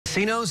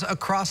Casinos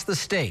across the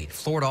state.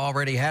 Florida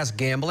already has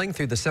gambling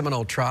through the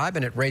Seminole Tribe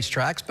and at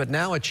racetracks, but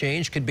now a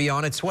change could be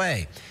on its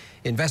way.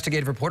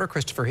 Investigative reporter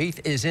Christopher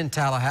Heath is in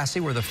Tallahassee,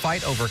 where the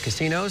fight over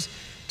casinos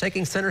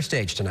taking center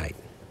stage tonight.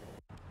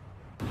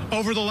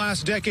 Over the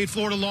last decade,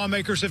 Florida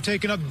lawmakers have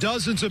taken up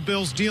dozens of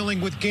bills dealing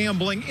with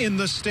gambling in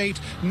the state.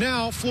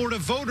 Now, Florida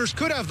voters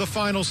could have the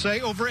final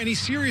say over any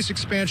serious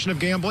expansion of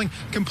gambling,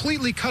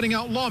 completely cutting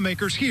out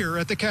lawmakers here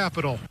at the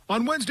Capitol.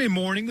 On Wednesday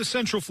morning, the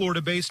Central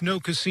Florida-based No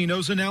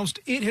Casinos announced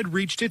it had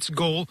reached its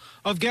goal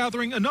of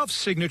gathering enough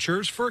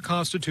signatures for a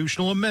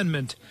constitutional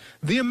amendment.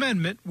 The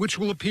amendment, which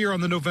will appear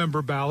on the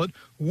November ballot,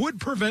 would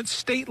prevent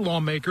state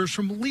lawmakers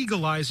from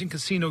legalizing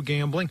casino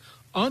gambling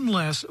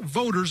unless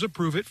voters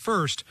approve it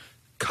first,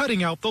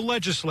 cutting out the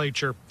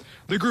legislature.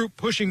 The group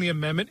pushing the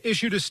amendment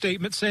issued a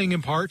statement saying,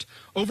 in part,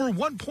 over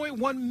 1.1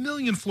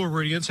 million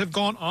Floridians have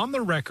gone on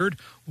the record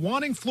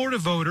wanting Florida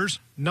voters,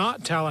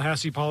 not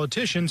Tallahassee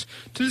politicians,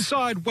 to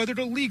decide whether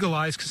to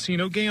legalize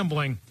casino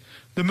gambling.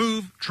 The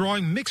move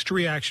drawing mixed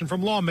reaction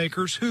from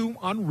lawmakers who,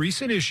 on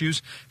recent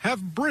issues,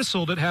 have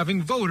bristled at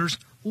having voters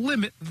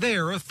limit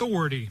their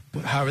authority.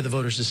 However the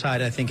voters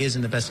decide, I think, is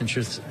in the best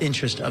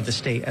interest of the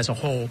state as a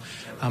whole.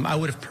 I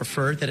would have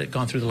preferred that it had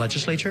gone through the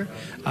legislature,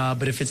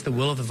 but if it's the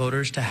will of the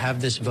voters to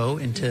have this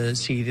vote and to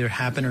see either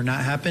happen or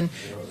not happen,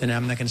 then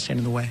I'm not going to stand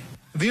in the way.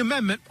 The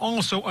amendment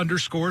also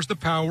underscores the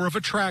power of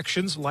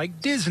attractions like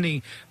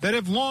Disney that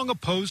have long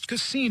opposed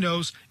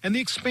casinos and the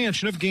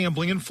expansion of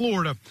gambling in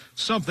Florida,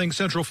 something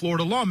Central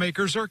Florida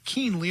lawmakers are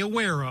keenly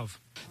aware of.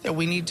 That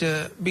we need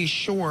to be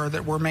sure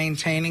that we're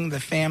maintaining the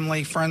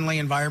family-friendly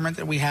environment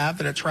that we have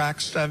that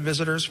attracts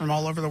visitors from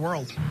all over the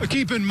world.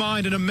 Keep in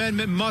mind, an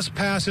amendment must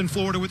pass in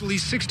Florida with at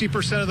least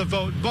 60% of the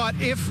vote. But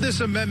if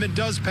this amendment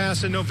does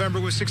pass in November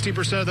with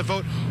 60% of the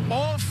vote,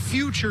 all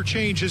future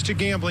changes to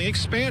gambling,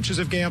 expansions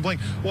of gambling,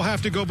 will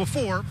have to go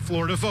before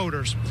Florida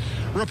voters.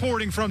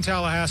 Reporting from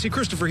Tallahassee,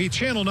 Christopher Heath,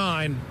 Channel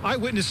 9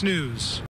 Eyewitness News.